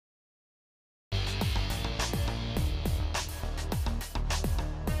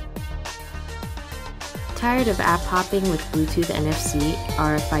Tired of app hopping with Bluetooth NFC,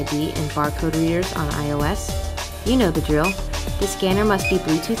 RFID, and barcode readers on iOS? You know the drill. The scanner must be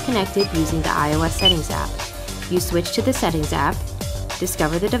Bluetooth connected using the iOS Settings app. You switch to the Settings app,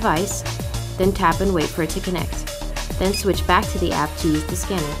 discover the device, then tap and wait for it to connect. Then switch back to the app to use the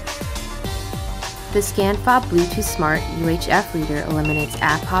scanner. The Scanfob Bluetooth Smart UHF reader eliminates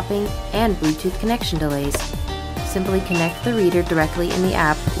app hopping and Bluetooth connection delays. Simply connect the reader directly in the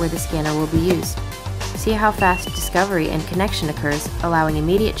app where the scanner will be used. See how fast discovery and connection occurs, allowing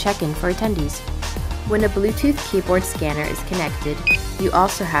immediate check-in for attendees. When a Bluetooth keyboard scanner is connected, you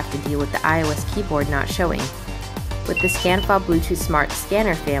also have to deal with the iOS keyboard not showing. With the Scanfob Bluetooth Smart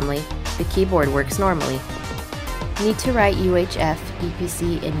scanner family, the keyboard works normally. Need to write UHF,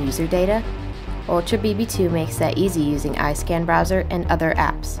 EPC, and user data? Ultra BB2 makes that easy using iScan browser and other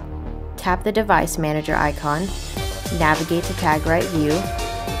apps. Tap the device manager icon, navigate to tag write view,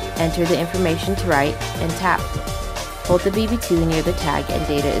 enter the information to write, and tap. Hold the BB2 near the tag and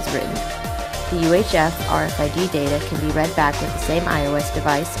data is written. The UHF RFID data can be read back with the same iOS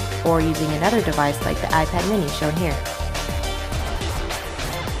device or using another device like the iPad mini shown here.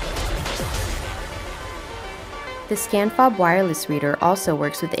 The Scanfob wireless reader also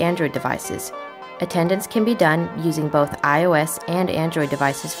works with Android devices. Attendance can be done using both iOS and Android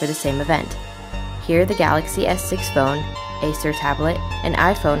devices for the same event. Here, the Galaxy S6 phone, Acer tablet, and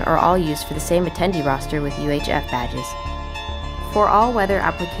iPhone are all used for the same attendee roster with UHF badges. For all weather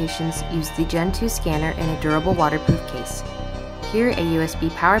applications, use the Gen 2 scanner in a durable waterproof case. Here, a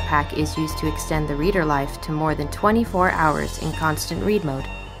USB power pack is used to extend the reader life to more than 24 hours in constant read mode.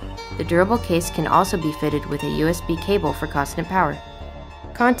 The durable case can also be fitted with a USB cable for constant power.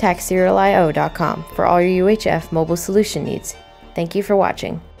 Contact serialio.com for all your UHF mobile solution needs. Thank you for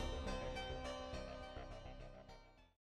watching.